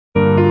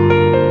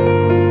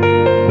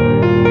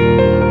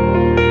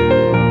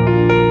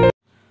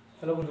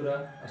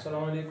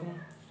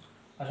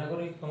আশা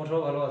করি তোমরা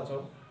সবাই ভালো আছো।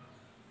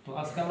 তো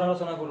আজকে আমরা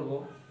আলোচনা করব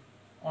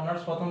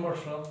অনার্স প্রথম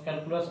বর্ষ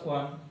ক্যালকুলাস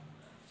 1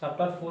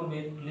 চ্যাপ্টার 4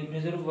 বিট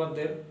লিবনিজের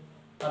উপপাদ্যের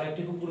আর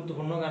একটি খুব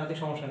গুরুত্বপূর্ণ গাণিতিক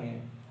সমস্যা নিয়ে।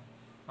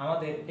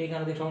 আমাদের এই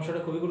গাণিতিক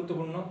সমস্যাটা খুবই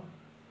গুরুত্বপূর্ণ।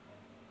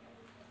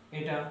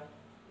 এটা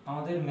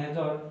আমাদের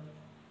মেজর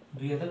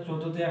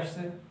 2014-তে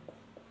আসছে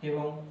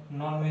এবং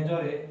নন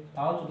মেজরে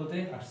তাও 14-তে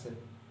আসছে।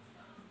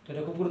 তো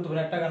এটা খুব গুরুত্বপূর্ণ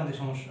একটা গাণিতিক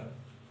সমস্যা।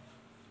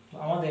 তো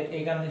আমাদের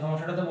এই গাণিতিক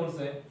সমস্যাটাতে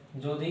বলছে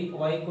যদি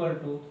y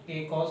a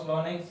cos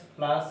ln x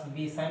plus b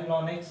sin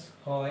ln x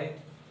হয়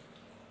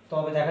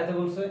তবে দেখাতে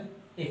বলছে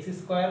x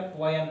square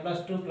yn plus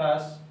 2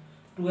 plus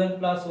 2n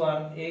plus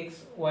 1 x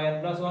yn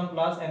plus 1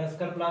 plus n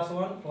square plus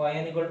 1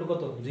 yn equal to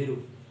কত 0।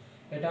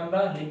 এটা আমরা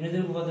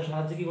লিবনিজের উপপাদ্যের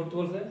সাহায্যে কি করতে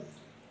বলছে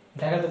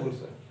দেখাতে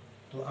বলছে।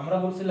 তো আমরা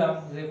বলছিলাম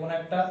যে কোন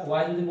একটা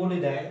y যদি বলি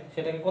দেয়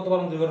সেটাকে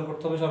কতবার অন্তরীকরণ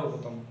করতে হবে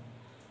সর্বপ্রথম।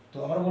 তো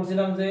আমরা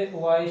বলছিলাম যে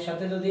y এর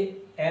সাথে যদি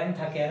n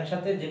থাকে n এর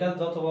সাথে যেটা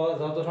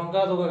যত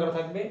সংখ্যা যোগ আকারে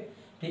থাকবে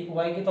ঠিক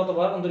y কে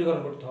ততবার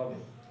অন্তরীকরণ করতে হবে।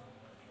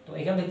 তো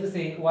এখানে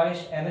দেখতেছি y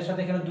n এর সাথে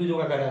এখানে 2 যোগ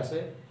আকারে আছে,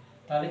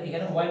 তাহলে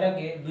এখানে y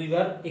টাকে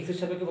দুইবার x এর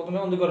সাপেক্ষে প্রথমে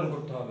অন্তরীকরণ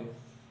করতে হবে।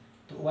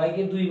 তো y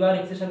কে দুইবার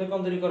x এর সাপেক্ষে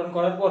অন্তরীকরণ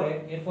করার পরে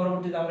এর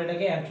পরবর্তীতে আমরা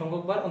এটাকে n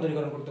সংখ্যকবার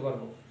অন্তরীকরণ করতে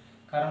পারবো।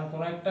 কারণ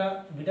কোন একটা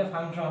দুইটা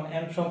ফাংশন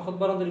n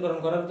সংখ্যকবার অন্তরীকরণ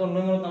করার জন্য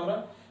মূলত আমরা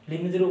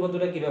লিবনিজের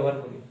উপপাদ্যটা কি ব্যবহার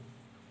করি।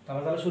 তো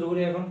আমরা তাহলে শুরু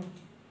করি এখন।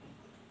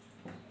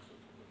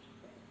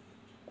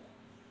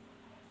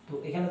 তো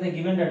এখানে যে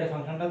গিভেন ডেটা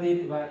ফাংশনটা দিয়ে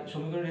বা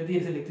সমীকরণটা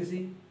দিয়েছে লিখতেছি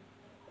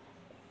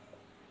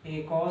a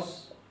cos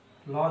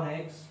ln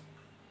x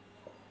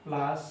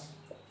plus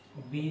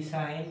b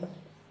sin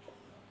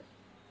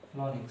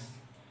ln x,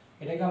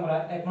 এটাকে আমরা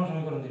এক নং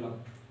সমীকরণ দিলাম।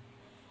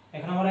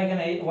 এখন আমরা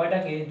এখানে এই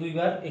y-টাকে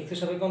দুইবার x এর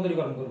সাপেক্ষে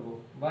অন্তরীকরণ করব,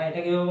 বা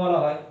এটাকে বলা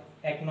হয়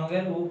এক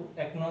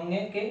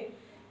নংয়ে কে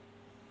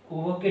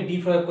উভয়কে d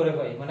প্রয়োগ করে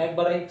পাই, মানে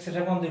একবার x এর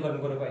সাপেক্ষে অন্তরীকরণ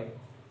করে পাই।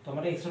 তো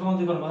আমরা x এর সাপেক্ষে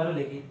অন্তরীকরণ কথাটা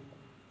লিখি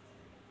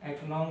এক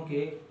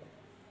নংকে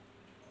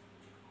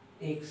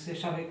x এর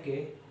সাপেক্ষে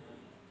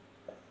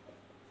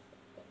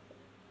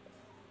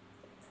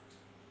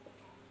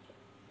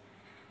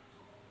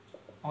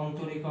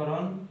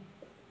অন্তরীকরণ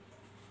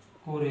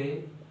করে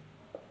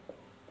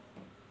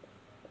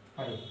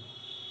পাই।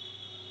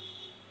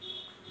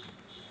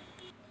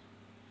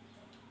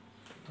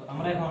 তো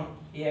আমরা এখন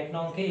এই এক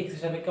নংকে x এর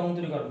সাপেক্ষে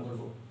অন্তরীকরণ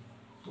করব।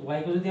 তো y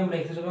কে যদি আমরা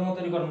x এর সাপেক্ষে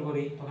অন্তরীকরণ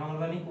করি তখন আমরা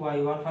জানি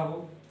y1 পাবো,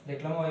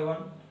 দেখলাম y1।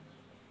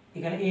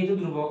 এখানে a তো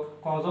ধ্রুবক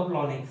cos of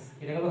ln x,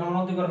 এটাকে যখন আমরা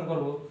অন্তরীকরণ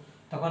করব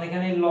তখন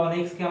এখানে ln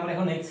x কে আমরা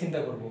এখন x চিন্তা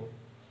করব,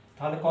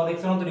 তাহলে cos x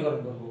এর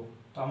অন্তরীকরণ করব।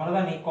 তো আমরা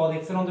জানি cos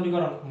x এর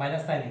অন্তরীকরণ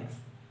sin x।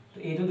 তো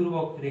a তো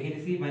ধ্রুবক রেখে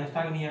দিছি, মাইনাসটা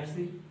আগে নিয়ে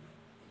আসছি,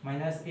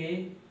 a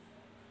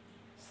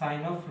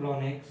sin of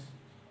ln x।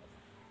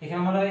 এখানে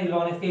আমরা এই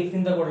ln x কে x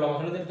চিন্তা করলাম,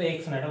 আসলে এটা x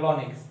না, এটা ln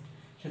x।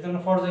 সেজন্য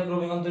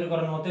পর্যায়ক্রমিক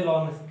অন্তরীকরণের মতে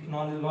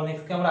ln x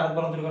কে আমরা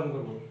আরেকবার অন্তরীকরণ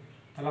করব,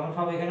 তাহলে আমরা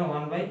পাবো এখানে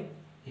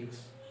 1/x।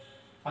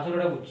 আসলে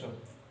এটা বুঝছো।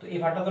 তো এই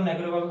ভাগটা তো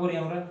একই ভাবে করি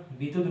আমরা,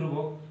 b তো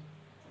ধ্রুবক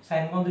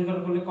sin কে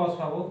অন্তরীকরণ করলে cos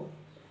পাবো,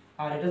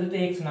 আর এটা যদি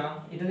x না,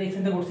 এটা তো x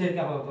চিন্তা করছি এর কি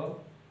আপাতত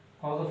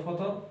cos of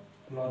কত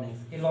ln x।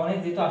 এই ln x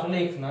যেহেতু আসলে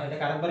x না, এটা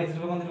আরেকবার x এর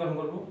সাপেক্ষে অন্তরীকরণ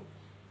করব,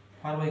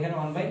 পারবো এখানে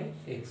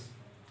 1/x।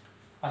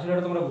 আসলে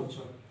এটা তোমরা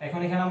বুঝছো। এখন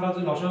এখানে আমরা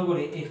যদি লসাগু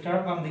করি x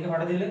টার বাম দিকে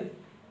ফাটা দিলে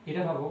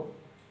এটা পাবো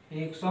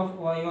x of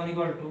y1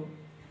 equal to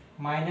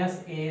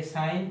 -a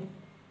sin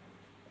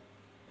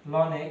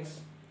ln x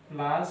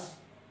plus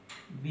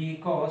b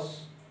cos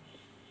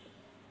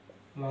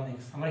ln x।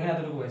 আমরা এখানে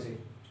এতটুকু পাইছি।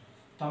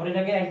 তো আমরা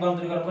এটাকে একবার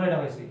অন্তরীকরণ করে এটা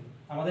পাইছি,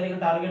 আমাদের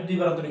এখানে টার্গেট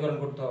দুইবার অন্তরীকরণ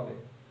করতে হবে।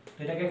 তো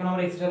এটাকে এখন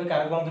আমরা x এর সাপেক্ষে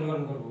আরেকবার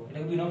অন্তরীকরণ করব,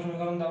 এটাকে 2 নং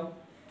সমীকরণ দাও।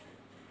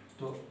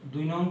 তো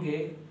 2 নংকে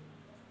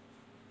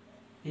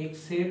x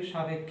এর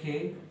সাপেক্ষে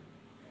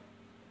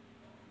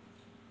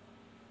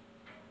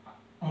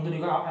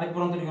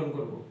আরেকবার অন্তরীকরণ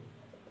করব,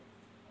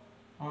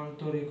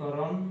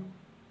 অন্তরীকরণ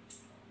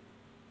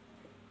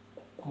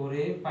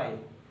করে পাই।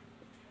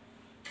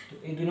 তো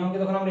এই 2 নংকে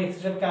যখন আমরা x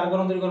এর সাপেক্ষে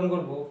আরেকবার অন্তরীকরণ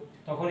করব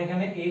তখন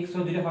এখানে x ও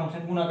দুইটা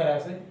ফাংশন গুণ আকারে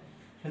আছে,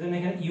 সেজন্য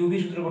এখানে u_v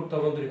সূত্র করতে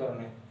হবে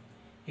অন্তরীকরণে,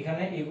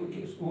 এখানে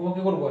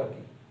উভয়কে করব আর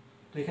কি।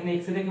 তো এখানে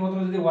x এর থেকে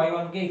প্রথমে যদি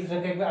y1 কে x এর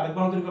সাথে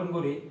আরেকবার অন্তরীকরণ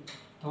করি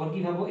তখন কি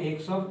পাবো x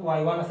of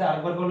y1 আছে,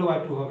 আরেকবার করলে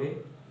y2 হবে।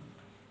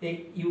 এই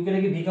u কে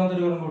রেখে v কে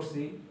অন্তরীকরণ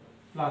করছি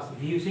প্লাস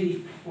v হচ্ছে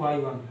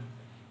y1,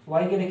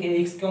 y কে রেখে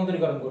x কে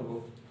অন্তরীকরণ করব।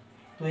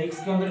 তো x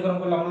কে অন্তরীকরণ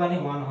করলে আমরা জানি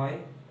 1 হয়,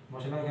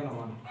 বসালাম এখানে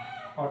 1।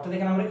 অর্থাৎ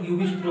এখানে আমরা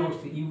u_v সূত্র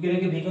করছি, u কে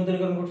রেখে v কে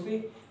অন্তরীকরণ করছি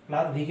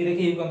প্লাস v কে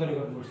রেখে u কে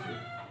অন্তরীকরণ করছি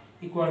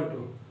ইকুয়াল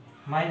টু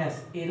মাইনাস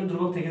a তো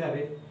ধ্রুবক থেকে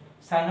যাবে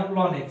sin of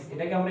ln x,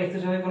 এটাকে আমরা x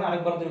এর সাথে এখন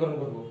আরেকবার অন্তরীকরণ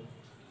করব।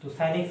 তো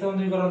sin x এর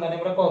অন্তরীকরণ জানি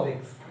আমরা cos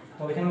x।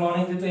 তো এখানে ln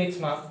x যেহেতু x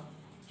না,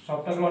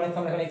 সবটাকে ln x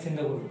আমরা এখানে x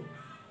চিন্তা করব।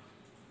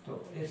 তো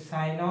এই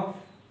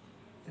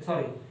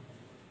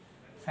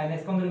sin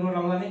x কে অন্তরীকরণ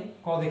আমরা জানি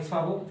cos x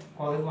পাবো,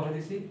 cos x বসা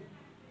দিছি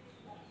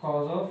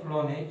cos of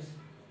ln x।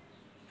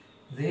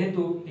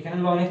 যেহেতু এখানে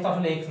ln x তো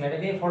আসলে x না,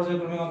 এটাকে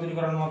পর্যায়ক্রমিক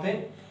অন্তরীকরণের মতে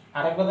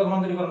আরেকবার যখন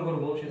অন্তরীকরণ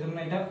করব সেজন্য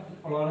এটা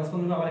ln x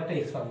কোন আবার একটা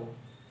x পাবো,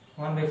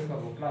 1/x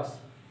পাবো প্লাস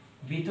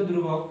b তো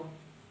ধ্রুবক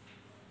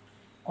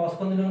cos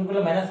কোন অন্তরীকরণ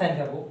করলে -sin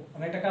পাবো।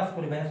 আমি একটা কাজ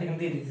করি, মাইনাস এখানে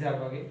দিয়ে দিচ্ছি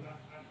আগে,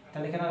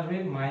 তাহলে এখানে আসবে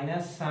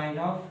minus sine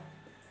of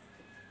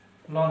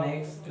loan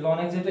x,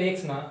 যেহেতু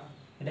এক্স না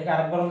এটাকে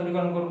আরেকবার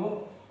অন্তরীকরণ করবো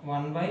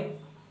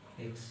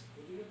 1/x।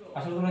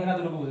 আসলে তোমরা এখানে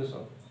এতটুকু বুঝেছো।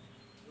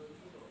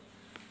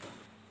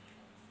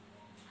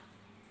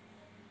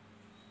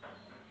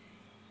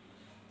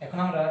 এখন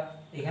আমরা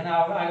এখানে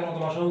আবার আগের মতো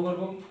লসাগু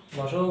করবো,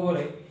 লসাগু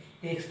করে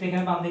এক্সটা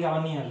এখানে বাম দিকে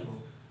আবার নিয়ে আসবো।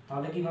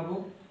 তাহলে কি পাবো,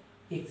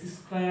 x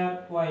square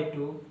Y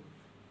two,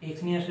 x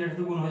নিয়ে আসলে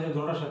এটা গুণ হয়ে যাবে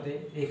দুটোটার সাথে,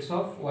 x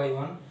of Y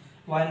one,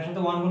 Y এর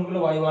সাথে ওয়ান গুণ করলে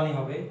ওয়াই ওয়ানই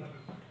হবে।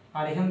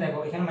 আর এখানে দেখো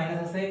এখানে মাইনাস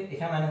আছে,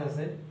 এখানে মাইনাস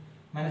আছে,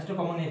 মাইনাসটা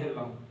কমন নিয়ে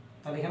ফেললাম।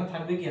 তাহলে এখানে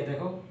থাকবে কি,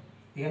 দেখো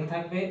এখানে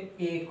থাকবে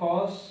এ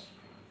কস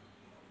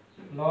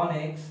loan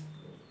x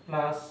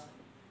plus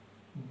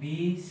B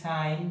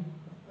sign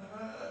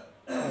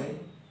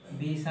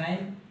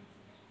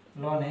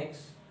loan x.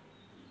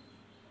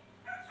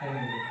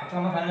 আচ্ছা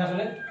আমার ফাইনাল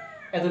আসলে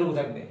এতটুকু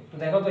থাকবে। তো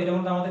দেখো তো এটার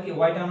মধ্যে আমাদের কি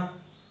ওয়াইটা না,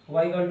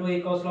 Y equal to A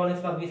cos loan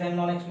x plus B sign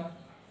loan x না।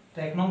 তো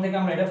এক নং থেকে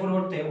আমরা এটা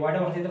পরিবর্তে ওয়াইটা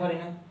বসাতে পারি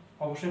না?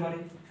 অবশ্যই পারি।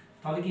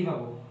 তাহলে কি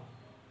পাবো,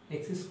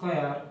 x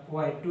square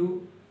Y two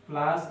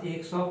plus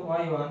x of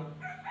Y one,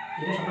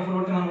 এটা সবটা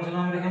পরিবর্তে মান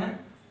বসালাম আমরা এখানে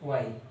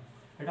ওয়াই,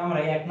 এটা আমরা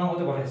এক নং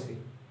হতে বসাইছি,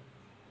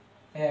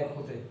 এক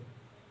হতে।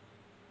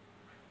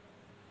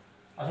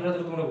 আসলে এটা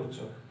তোমরা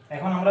বুঝছো।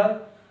 এখন আমরা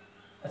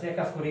আচ্ছা এক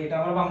কাজ করি, এটা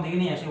আমরা বাম দিকে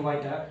নিয়ে আসি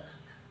ওয়াইটা।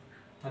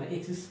 তাহলে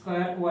x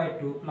square Y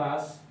two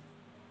plus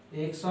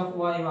x of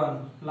Y one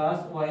plus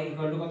Y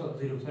equal to কত,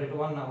 0, সরি এটা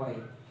 1 না ওয়াই।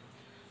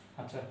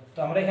 আচ্ছা তো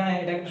আমরা এখানে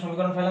এটা একটা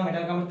সমীকরণ পেলাম,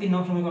 এটাকে আমরা 3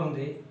 নং সমীকরণ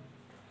দিই।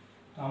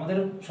 তো আমাদের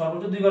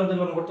সর্বোচ্চ 2বার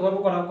অন্তরীকরণ করতে পারবো,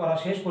 করা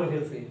শেষ করে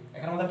ফেলছি।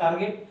 এখন আমাদের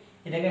টার্গেট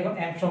এটাকে এখন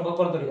n সংখ্যক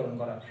অন্তরীকরণ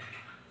করা।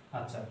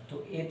 আচ্ছা তো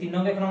এই 3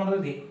 নং এখন আমরা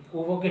যদি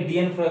উভয়কে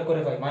dn প্রয়োগ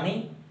করে পাই, মানে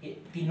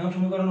 3 নং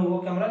সমীকরণ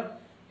উভয়কে আমরা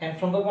n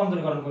সংখ্যক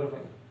অন্তরীকরণ করে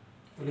পাই।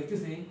 তো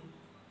লিখতেছি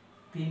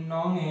 3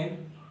 নং এর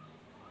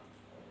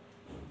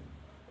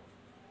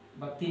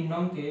বা 3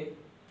 নংকে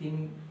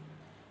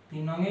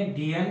 3 নং এ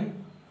dn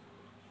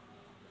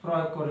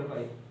প্রয়োগ করে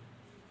পাই,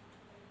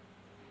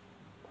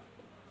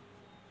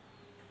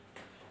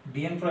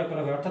 dn প্রয়োগ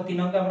করে পাই, অর্থাৎ 3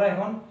 নংকে আমরা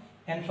এখন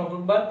n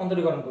সংখ্যক বার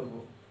অন্তরীকরণ করব।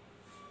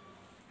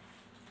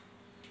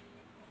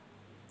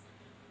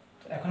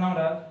 তো এখন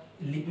আমরা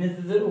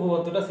লিবনিজের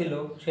উপপাদ্যটা ছিল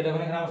সেটা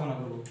এখানে আলোচনা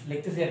করব।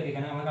 লিখতেছি আর কি,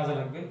 এখানে আমার কাজে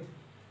লাগবে।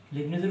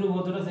 লিবনিজের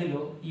উপপাদ্যটা ছিল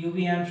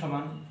ubn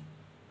সমান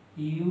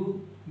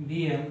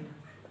ubn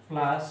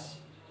plus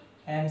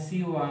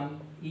mc1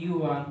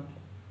 u1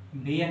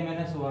 bn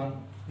minus 1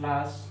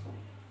 plus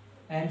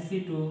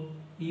mc2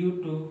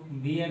 u2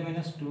 bn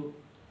minus 2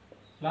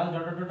 plus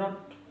dot dot dot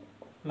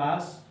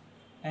plus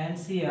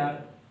ncr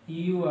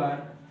ur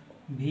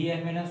bn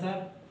minus r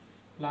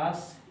plus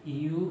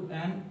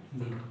un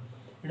b।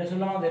 এটা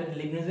ছিল আমাদের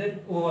লিবনিজের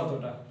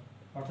উপপাদ্যটা।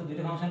 অর্থাৎ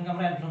দুটো ফাংশনকে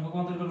আমরা n সংখ্যক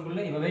অন্তরীকরণ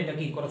করলে এভাবে এটা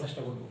কি করার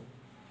চেষ্টা করব।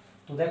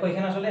 তো দেখো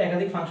এখানে আসলে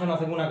একাধিক ফাংশন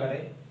আছে গুণাকারে,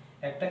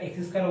 একটা x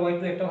স্কয়ার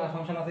y2 একটা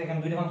ফাংশন আছে, এখানে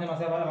দুটো ফাংশন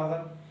আছে আবার আলাদা,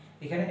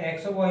 এখানে x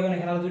ও y1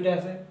 এখানে আরো দুটো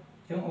আছে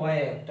এবং y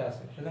একটা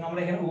আছে। সেজন্য আমরা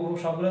এখানে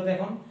সবগুলোতে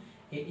এখন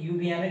এই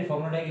ubn এর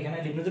ফর্মুলাটাকে এখানে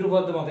লিবনিজের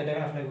উপপাদ্য মতে এটা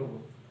এখানে অ্যাপ্লাই করব।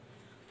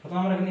 প্রথমে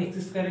আমরা এখানে x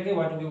স্কয়ার কে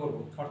y2 কে করব,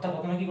 অর্থাৎ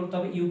প্রথমে কি করতে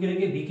হবে, u কে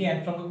রেখে v কে n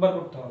সংখ্যক বার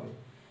করতে হবে।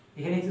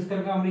 এখানে x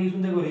স্কয়ার কে আমরা u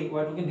চিন্তা করি,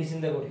 y2 কে v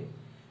চিন্তা করি।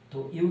 তো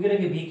u কে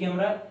রেখে v কে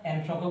আমরা n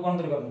সংখ্যক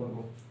অন্তরীকরণ করব।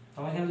 তো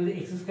আমরা এখানে যদি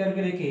x স্কয়ার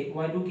কে রেখে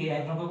y2 কে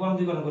n সংখ্যক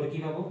অন্তরীকরণ করি কি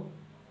পাবো,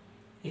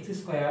 x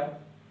স্কয়ার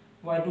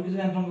y2 কে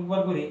যদি n সংখ্যক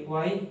বার করি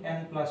yn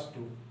প্লাস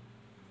 2।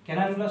 কেন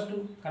n প্লাস 2?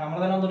 কারণ আমরা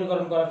জানি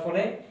অন্তরীকরণ করার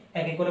ফলে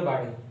এক এক করে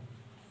বাড়ে।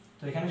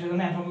 তো এখানে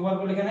সেজন্য n সংখ্যক বার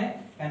করলে এখানে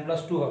n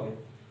প্লাস 2 হবে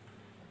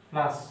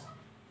প্লাস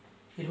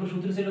এরপর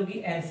সূত্র ছিল কি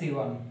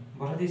nc1,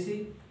 বসা দিয়েছি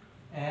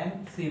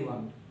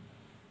nc1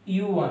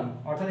 u1,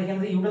 অর্থাৎ এখানে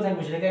যে ইউটা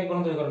থাকবে সেটাকে একবার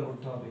অন্তরীকরণ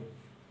করতে হবে।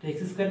 তো x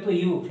স্কয়ার তো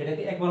u,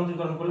 সেটাকে একবার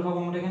অন্তরীকরণ করলে পাবো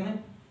আমরা এখানে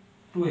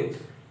 2x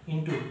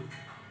ইনটু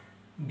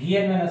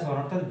vn মাইনাস 1,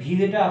 অর্থাৎ v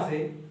যেটা আছে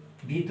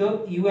v তো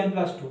un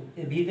প্লাস 2,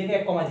 এই v থেকে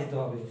 1 কমাই দিতে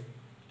হবে।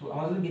 তো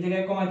আমরা যদি v থেকে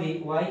 1 কমাই দিই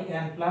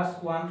yn প্লাস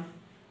 1,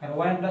 আর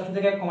yn প্লাস 2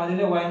 থেকে 1 কমাই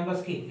দিলে yn প্লাস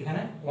কি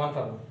এখানে 1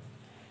 পাবো।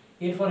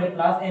 এরপরে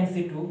প্লাস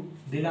nc2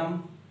 দিলাম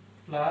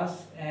প্লাস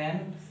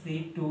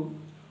nc2,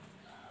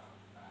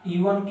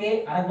 u1 কে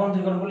আরেকবার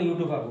অন্তরীকরণ করলে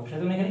u2 পাবো।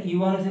 সেজন্য এখানে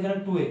u1 আছে এখানে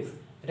 2x,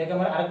 এটাকে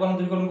আমরা আরেকবার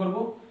অন্তরীকরণ করব,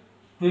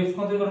 2x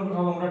অন্তরীকরণ করলে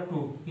পাবো আমরা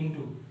 2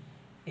 ইনটু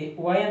এই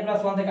yn প্লাস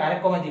 1 থেকে আরেক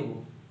কমাই দেব,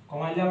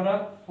 কমাইলে আমরা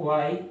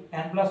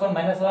yn প্লাস 1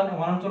 মাইনাস 1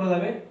 1 চলে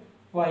যাবে,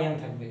 yn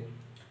থাকবে।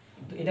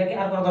 তো এটাকে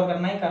আর করা দরকার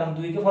নাই, কারণ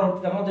 2 কে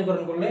পরবর্তীতে আমরা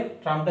অন্তরীকরণ করলে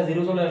টার্মটা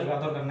 0 চলে আসবে,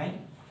 আর দরকার নাই।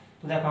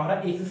 তো দেখো আমরা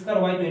x স্কয়ার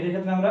y2 এর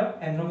ক্ষেত্রে আমরা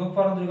n সংখ্যক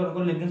অন্তরীকরণ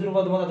করলে লিবনিজের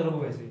উপপাদ্য মত এতটুকু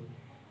হয়েছে।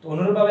 তো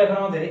অনুরূপভাবে এখন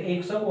আমাদের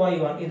x অফ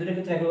y1 এই দুটোর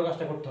ক্ষেত্রে একই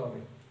কাজটা করতে হবে।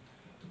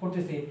 তো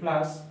করতেছি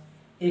প্লাস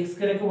x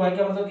কে রেখে y কে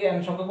আমরা যখন n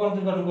সংখ্যক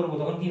অন্তরীকরণ করব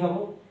তখন কি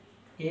পাবো,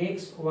 x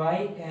y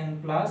n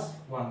plus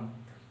 1।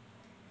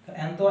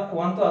 n তো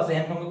 1 তো আছে,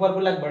 n সংখ্যক বার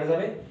করলে একবারে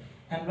যাবে,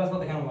 n প্লাস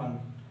কত এখানে 1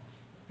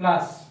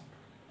 প্লাস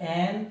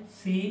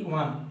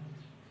nc1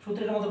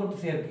 সূত্রের মতো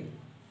করতেছি আর কি।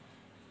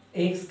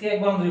 x কে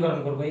একবার অন্তরীকরণ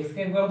করব, x কে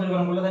একবার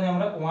অন্তরীকরণ করলে জানি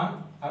আমরা 1,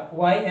 আর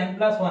yn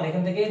প্লাস 1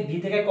 এখান থেকে v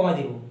থেকে কমাই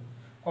দিব,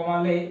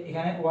 কমালে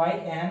এখানে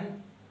yn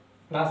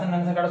প্লাস n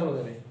মাইনাস কাটা চলে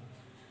যাবে।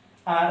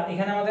 আর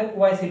এখানে আমাদের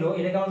y ছিল,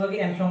 এটাকে আমরা যদি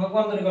n সংখ্যক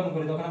রূপান্তরীকরণ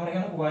করি তখন আমরা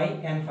এখানে y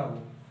n পাবো,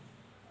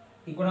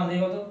 ইকুয়াল আনতে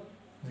কত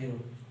 0।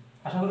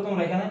 আশা করি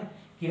তোমরা এখানে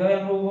কিভাবে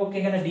আমরা উপভোগকে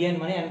এখানে dn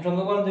মানে n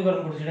সংখ্যক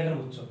রূপান্তরীকরণ করছি সেটা এখানে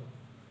বুঝছো।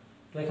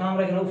 তো এখানে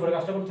আমরা এখানে উপরে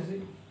কাজটা করতেছি,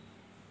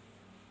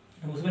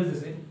 বুঝতে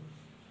পেরেছি।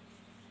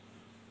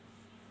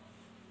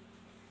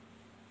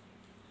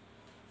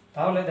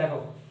 তাহলে দেখো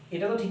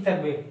এটা তো ঠিক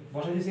থাকবে,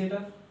 বসে দিছি এটা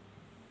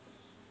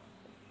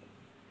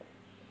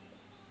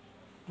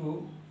 2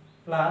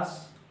 প্লাস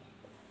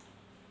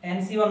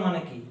NC1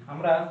 মানে কি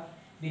আমরা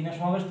বিন্যাস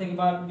সমাবেশ থেকে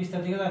বা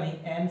বিস্তার থেকে জানি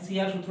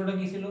NCR সূত্রটা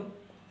কি ছিল,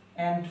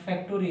 n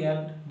factorial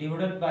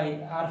divided by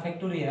r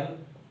factorial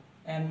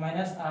n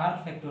minus r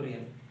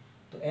factorial.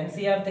 তো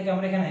NCR থেকে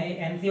আমরা এখানে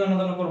NC1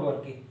 গণনা করব আর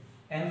কি।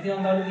 NC1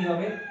 তাহলে কি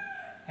হবে,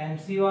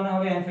 NC1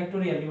 হবে n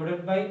factorial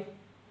divided by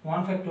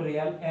 1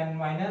 factorial n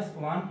minus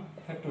 1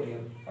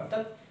 factorial,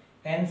 অর্থাৎ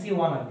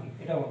NC1 আর কি।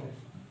 এটা মতে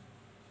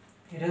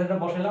এটা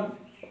বসালাম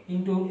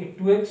ইনটু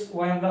 2x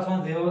yn প্লাস 1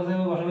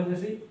 যেভাবে বসে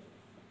ফেলতেছি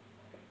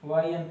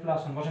yn প্লাস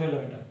 1 বসে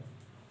ফেললাম এটা।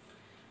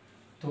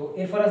 তো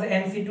এরপর আছে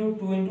NC2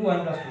 2 into y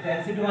plus 2।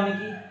 NC2 মানে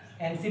কি,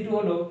 NC2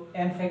 হলো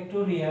n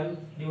factorial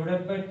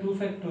divided by 2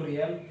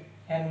 factorial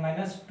n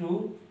minus 2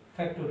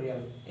 factorial,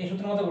 এই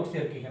সূত্রের মতো করছি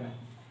আর কি এখানে।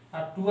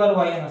 আর 2 আর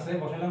yn আছে,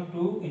 বসালাম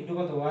 2 ইনটু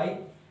কত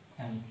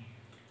yn।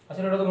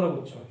 আচ্ছা এটা তোমরা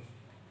বুঝছো,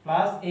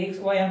 plus x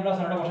y n plus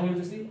 1 এটা বসে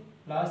ফেলতেছি,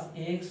 plus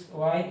x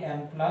y n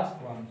plus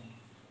 1।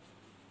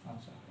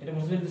 আচ্ছা এটা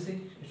বুঝতে পেরেছি,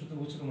 এই সূত্র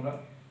বুঝছো তোমরা।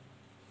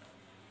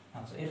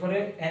 আচ্ছা এরপরে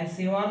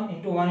NC1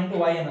 ইনটু 1 ইনটু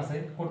yn আছে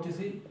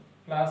করতেছি,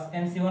 প্লাস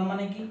NC1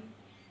 মানে কি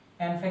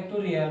n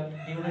factorial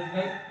divided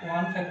by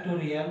 1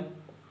 factorial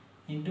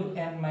into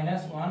n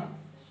minus 1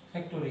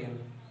 factorial.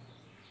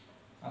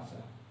 আচ্ছা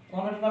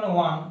 1 মানে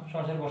 1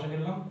 সরাসরি বসে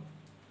দিলাম।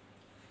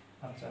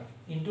 আচ্ছা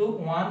ইনটু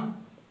 1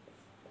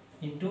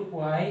 ইনটু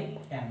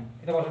yn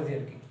এটা বসাইছি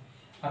আর কি।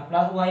 আর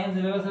প্লাস yn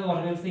যেভাবে আছে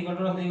বসে ফেলছি, ইকুয়াল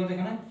টু আনতে ইকুয়াল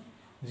এখানে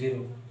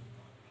 0।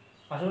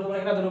 আসলে তোমরা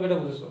এখানে ধরো এটা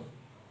বুঝেছো।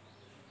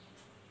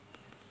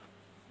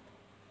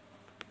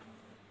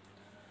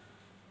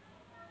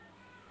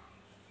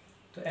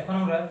 তো এখন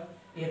আমরা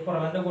এর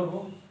পরমানটা করব,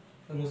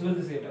 তো মুছে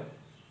ফেলতেছি এটা।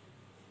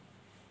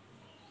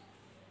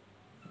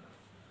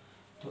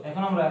 তো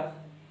এখন আমরা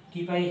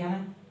কি পাই এখানে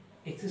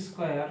x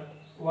square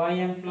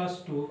yn plus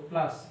 2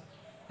 plus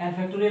n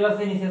factorial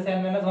আছে নিচে আছে n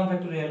মাইনাস 1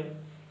 ফ্যাক্টোরিয়াল,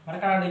 মানে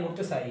কাটাকাটি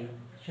করতে চাই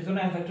সেজন্য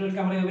n ফ্যাক্টোরিয়ালকে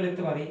আমরা এভাবে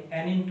লিখতে পারি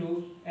n into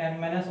n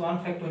minus 1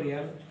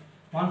 factorial.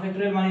 1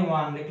 factorial মানে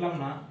 1 লিখলাম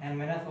না, n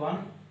মাইনাস 1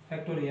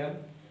 ফ্যাক্টোরিয়াল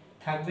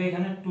থাকবে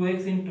এখানে 2x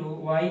into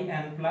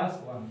yn plus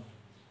 1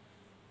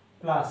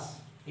 plus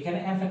এখানে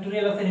n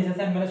ফ্যাক্টোরিয়াল আছে নিচে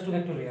আছে n মাইনাস 2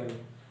 ফ্যাক্টোরিয়াল।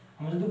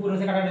 আমরা যদি পুরো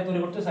সে কাটাকাটি তৈরি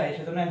করতে চাই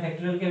সেজন্য n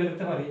ফ্যাক্টোরিয়াল কে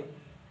লিখতে পারি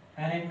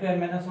n into n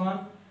minus 1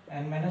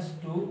 n minus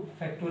 2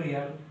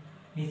 factorial,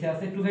 নিচে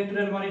আছে 2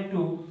 ফ্যাক্টোরিয়াল মানে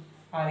 2,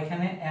 আর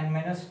এখানে n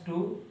মাইনাস 2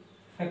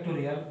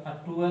 ফ্যাক্টোরিয়াল আর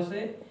 2 আছে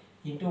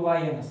ইনটু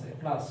yn আছে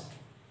প্লাস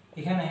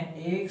এখানে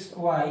x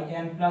y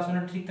n প্লাস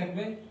 1 ঠিক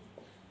থাকবে,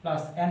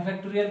 প্লাস n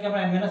ফ্যাক্টোরিয়াল কে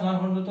আমরা n মাইনাস 1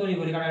 পর্যন্ত তৈরি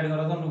করি কাটাকাটি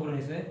করার জন্য উপরে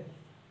নিচে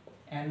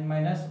n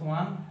মাইনাস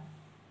 1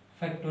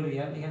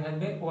 ফ্যাক্টোরিয়াল, এখানে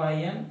থাকবে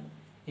yn,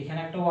 এখানে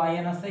একটা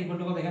yn আছে ইকুয়াল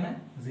টু কত এখানে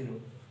 0।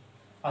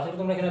 আসলে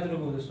তোমরা এখানে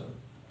এতটুকু বুঝেছো।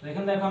 তো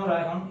এখানে দেখো আমরা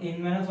এখন n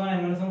মাইনাস 1 n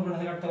মাইনাস 1 পুরো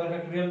থেকে কাটতে পারি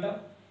ফ্যাক্টোরিয়ালটা,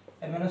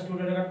 n মাইনাস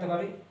 2 এটা কাটতে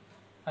পারি,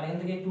 আর এখান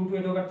থেকে 2 2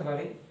 এটাও কাটতে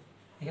পারি,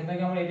 এখান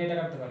থেকে আমরা এটা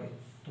কাটতে পারি।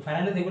 তো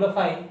ফাইনালি যেগুলো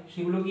পাই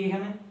সেগুলো কি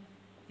এখানে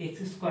x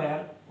স্কয়ার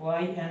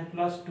yn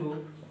প্লাস 2,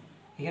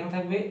 এখানে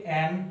থাকবে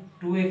n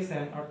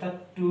 2xn অর্থাৎ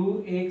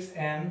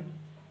 2xn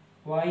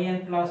yn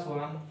প্লাস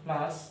 1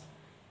 প্লাস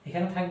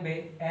এখানে থাকবে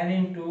n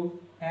into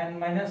n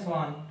minus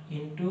 1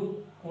 into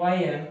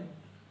yn,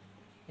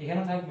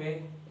 এখানে থাকবে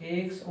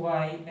x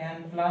y n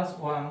plus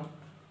 1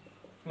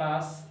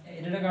 plus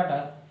এটা কাটা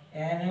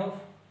n অফ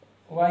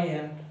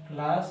yn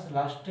প্লাস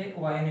লাস্টে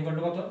yn ইকুয়াল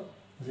টু কত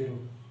 0।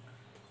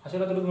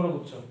 আসলে তোমরা তোমরা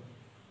বুঝছো।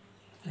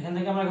 এখান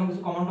থেকে আমরা এখন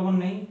কিছু কমন কমন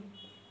নেই,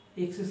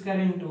 x square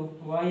into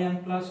yn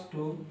plus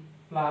 2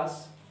 plus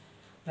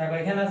দেখো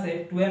এখানে আছে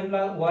 2n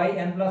প্লাস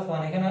yn প্লাস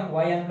 1, এখানে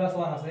yn প্লাস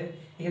 1 আছে,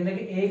 এখান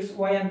থেকে x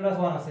yn প্লাস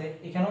 1 আছে,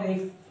 এখানেও x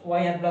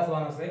yn প্লাস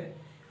 1 আছে।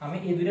 আমি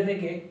এই দুইটা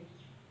থেকে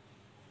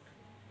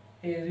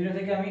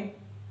আমি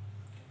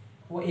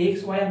x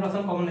yn প্লাস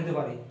 1 কমন নিতে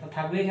পারি, তো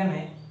থাকবে এখানে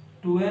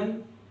 2n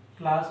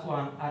প্লাস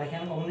 1 আর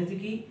এখানে কমন নিতে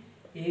কি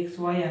x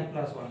yn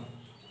প্লাস 1।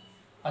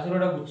 আসলে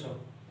ওটা বুঝছো।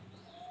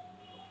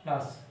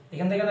 প্লাস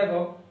এখান থেকে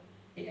দেখো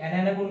n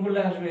n এ গুণ করলে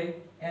আসবে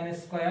n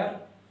স্কয়ার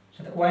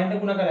সাথে yn টা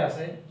গুণ আকারে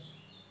আছে,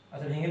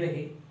 আচ্ছা ভেঙে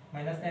লিখি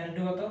মাইনাস n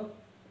ইনটু কত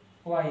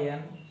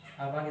yn,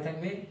 আর বাকি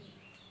থাকবে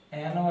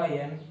n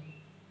yn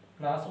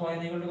plus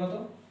yn equal to কত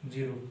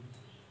 0।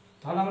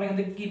 তাহলে আমরা এখান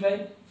থেকে কি পাই,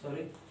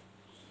 সরি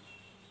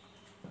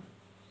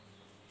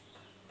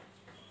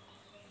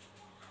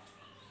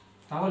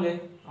তাহলে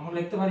আমরা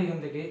লিখতে পারি এখান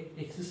থেকে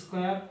x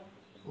square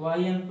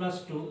yn plus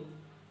 2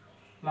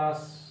 plus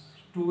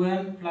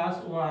 2n plus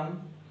 1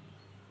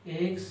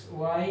 x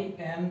y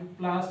n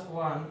plus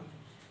 1,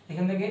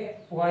 এখান থেকে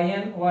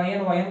yn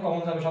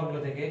কমন যাবে সবগুলো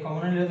থেকে,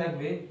 কমন নিলে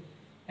থাকবে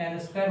n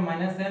square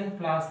minus n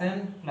plus n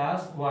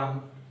plus 1,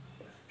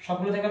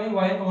 সবগুলো থেকে আমি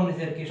yn কমন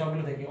নিয়েছি আর কি,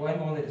 সবগুলো থেকে yn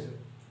কমন দিয়েছি।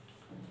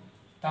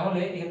 তাহলে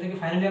এখান থেকে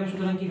ফাইনালি আমি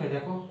সুতরাং কি পাই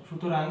দেখো,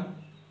 সুতরাং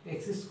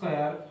x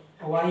square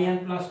yn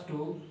plus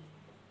 2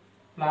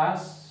 plus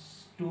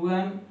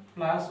 2n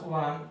plus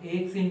 1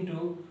 x into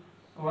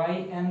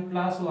yn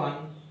plus 1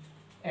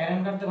 এর n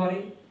কাটতে পারি,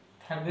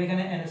 থাকবে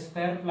এখানে n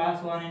square plus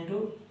 1 into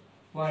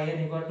yn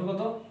equal to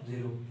কত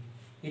 0।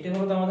 এটা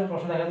মূলত আমাদের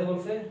প্রশ্ন দেখাতে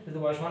বলছে যদি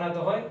y সমান এত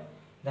হয়,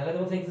 দেখাতে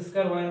বলছে x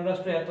স্কয়ার yn প্লাস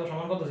 2 এত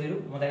সমান কত 0,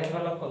 আমরা দেখাতে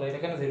পারলাম কত, এটা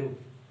এখানে 0,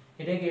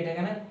 এটা কি এটা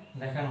এখানে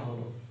দেখানো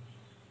হলো।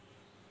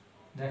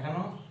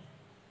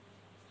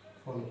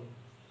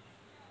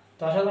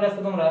 তো আশা করি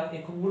আজকে তোমরা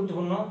এই খুব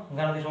গুরুত্বপূর্ণ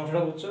গাণিতিক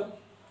সমস্যাটা বুঝছো।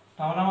 তো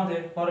আমরা আমাদের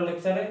পরের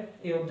লেকচারে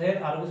এই অধ্যায়ের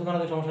আরো কিছু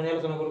গাণিতিক সমস্যা নিয়ে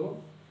আলোচনা করব।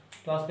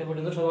 তো আজকে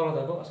পর্যন্ত সবাই ভালো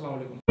থাকো, আসসালামু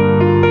আলাইকুম।